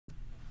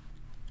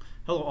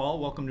Hello all,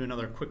 welcome to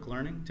another quick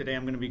learning. Today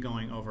I'm going to be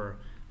going over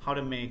how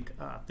to make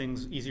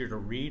things easier to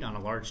read on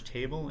a large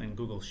table in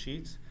Google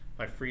Sheets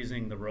by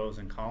freezing the rows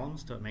and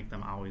columns to make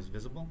them always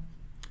visible.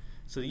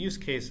 So the use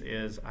case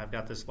is I've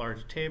got this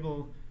large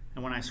table,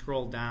 and when I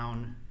scroll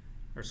down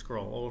or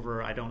scroll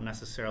over, I don't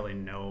necessarily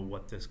know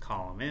what this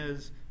column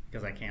is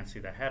because I can't see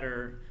the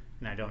header,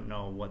 and I don't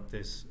know what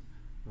this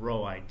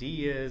row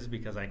ID is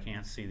because I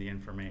can't see the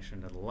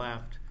information to the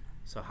left.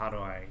 So how do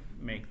I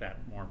make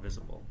that more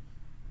visible?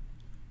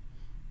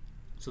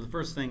 So the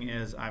first thing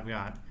is I've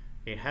got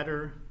a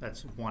header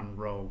that's one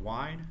row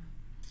wide.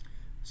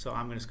 So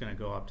I'm just going to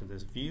go up to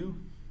this view,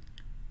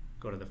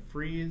 go to the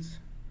freeze,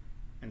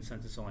 and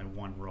since it's only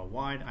one row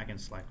wide, I can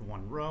select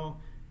one row,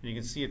 and you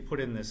can see it put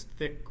in this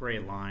thick gray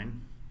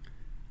line.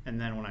 And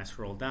then when I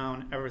scroll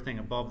down, everything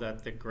above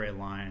that thick gray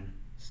line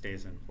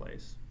stays in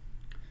place.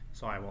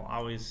 So I will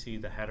always see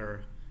the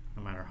header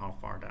no matter how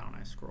far down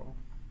I scroll.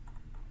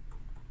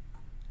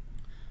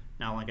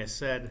 Now, like I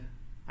said,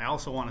 I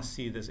also want to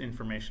see this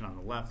information on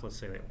the left, let's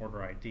say the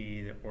order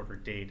ID, the order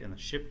date, and the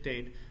ship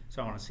date.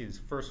 So I want to see these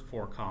first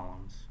four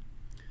columns.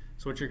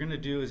 So what you're going to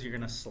do is you're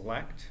going to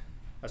select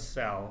a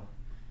cell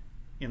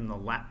in the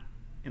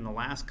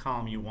last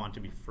column you want to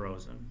be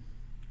frozen.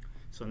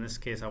 So in this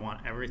case, I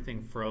want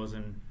everything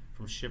frozen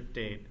from ship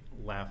date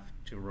left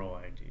to row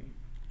ID.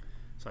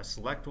 So I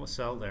select what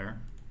cell there,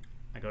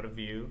 I go to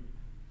View,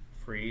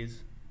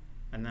 Freeze,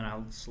 and then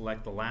I'll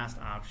select the last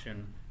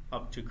option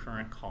up to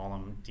current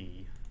column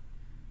D.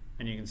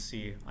 And you can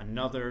see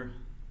another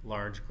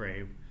large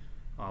gray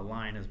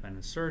line has been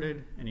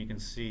inserted, and you can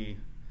see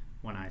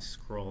when I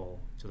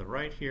scroll to the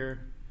right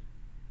here,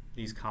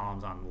 these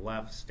columns on the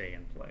left stay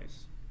in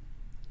place.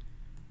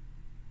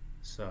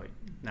 So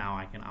now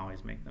I can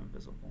always make them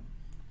visible.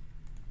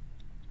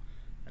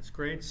 That's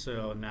great.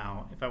 So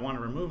now if I want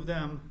to remove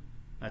them,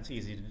 that's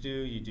easy to do.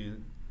 You do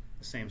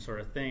the same sort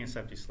of thing,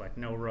 except you select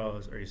no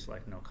rows or you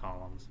select no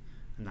columns,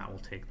 and that will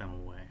take them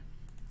away.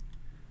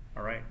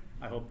 All right,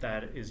 I hope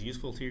that is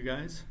useful to you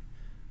guys.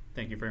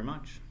 Thank you very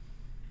much.